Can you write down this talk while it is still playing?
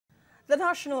The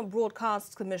National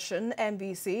Broadcast Commission,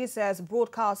 NBC, says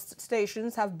broadcast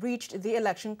stations have breached the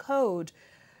election code.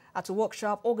 At a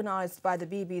workshop organized by the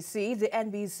BBC, the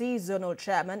NBC zonal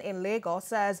chairman in Lagos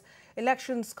says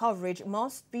elections coverage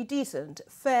must be decent,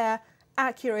 fair,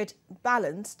 accurate,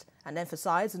 balanced, and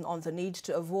emphasizing on the need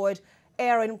to avoid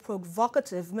airing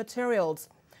provocative materials.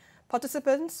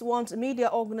 Participants want media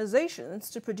organizations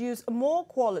to produce more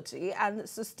quality and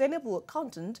sustainable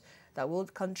content that will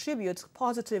contribute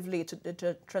positively to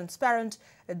the transparent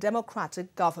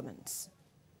democratic governments.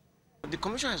 The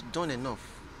Commission has done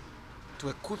enough to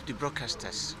equip the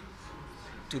broadcasters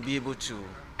to be able to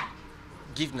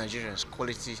give Nigerians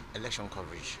quality election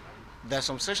coverage. There are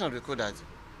some sections of the code that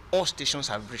all stations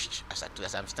have breached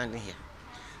as I'm standing here.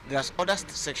 There are other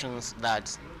sections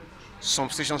that some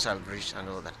stations have breached and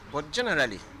all that. But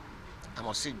generally, I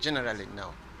must say generally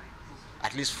now,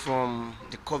 at least from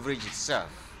the coverage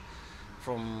itself,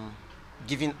 from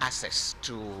giving access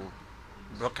to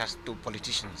broadcast to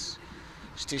politicians,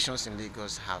 stations in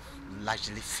Lagos have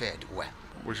largely fared well.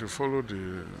 We should follow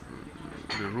the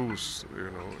rules,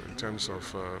 in terms of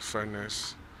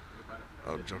fairness,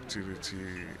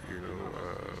 objectivity,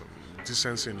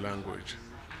 decency in language,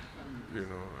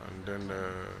 and then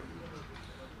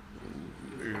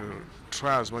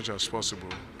try as much as possible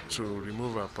to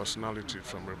remove our personality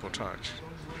from reportage.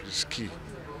 It's key.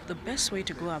 The best way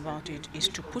to go about it is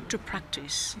to put to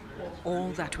practice all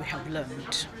that we have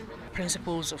learned.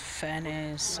 Principles of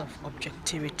fairness, of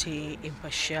objectivity,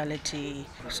 impartiality.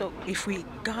 So if we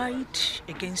guide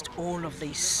against all of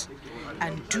this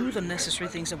and do the necessary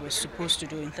things that we're supposed to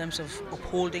do in terms of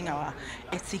upholding our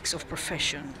ethics of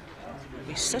profession,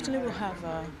 we certainly will have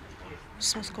a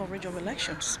smooth coverage of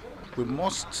elections. We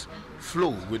must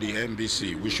flow with the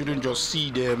NBC. We shouldn't just see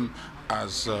them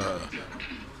as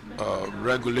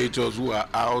regulators who are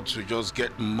out to just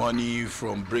get money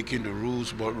from breaking the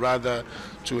rules, but rather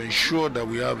to ensure that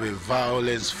we have a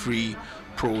violence-free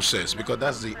process, because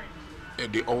that's the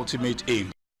ultimate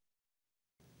aim.